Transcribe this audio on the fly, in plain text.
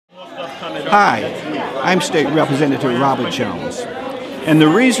Hi, I'm State Representative Robert Jones, and the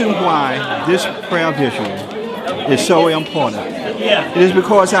reason why this prayer visual is so important is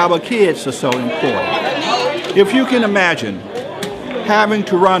because our kids are so important. If you can imagine having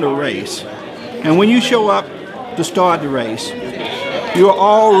to run a race, and when you show up to start the race, you're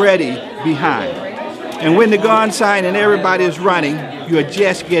already behind. And when the gun sign and everybody is running, you're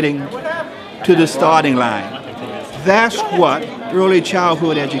just getting to the starting line. That's what early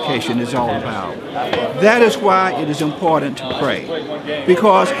childhood education is all about. That is why it is important to pray.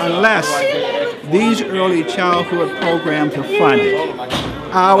 Because unless these early childhood programs are funded,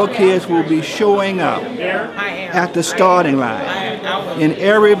 our kids will be showing up at the starting line, and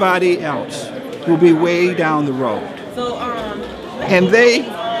everybody else will be way down the road. And they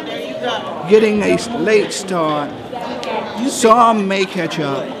getting a late start, some may catch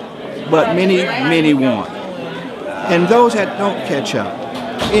up, but many won't. And those that don't catch up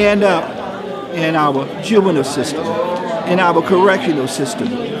end up in our juvenile system, in our correctional system,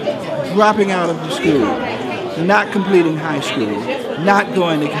 dropping out of the school, not completing high school, not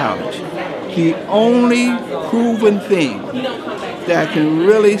going to college. The only proven thing that can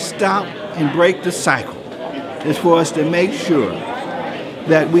really stop and break the cycle is for us to make sure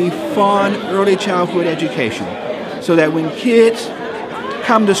that we fund early childhood education so that when kids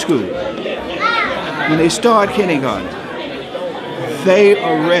come to school, when they start kindergarten, they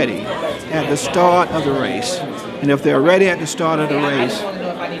are ready at the start of the race. And if they're ready at the start of the race,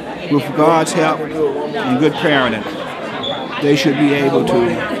 with God's help and good parenting, they should be able to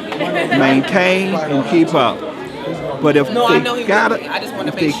maintain and keep up. But if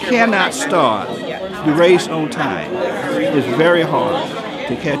they cannot start the race on time, it's very hard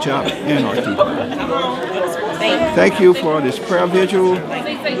to catch up and or keep up. Thank you for this prayer vigil.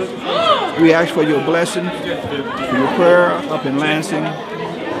 We ask for your blessing, for your prayer up in Lansing,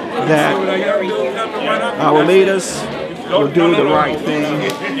 that our leaders will do the right thing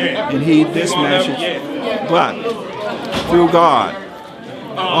and heed this message. But through God,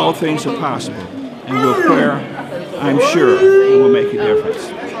 all things are possible. And with prayer, I'm sure it will make a difference.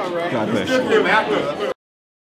 God bless you.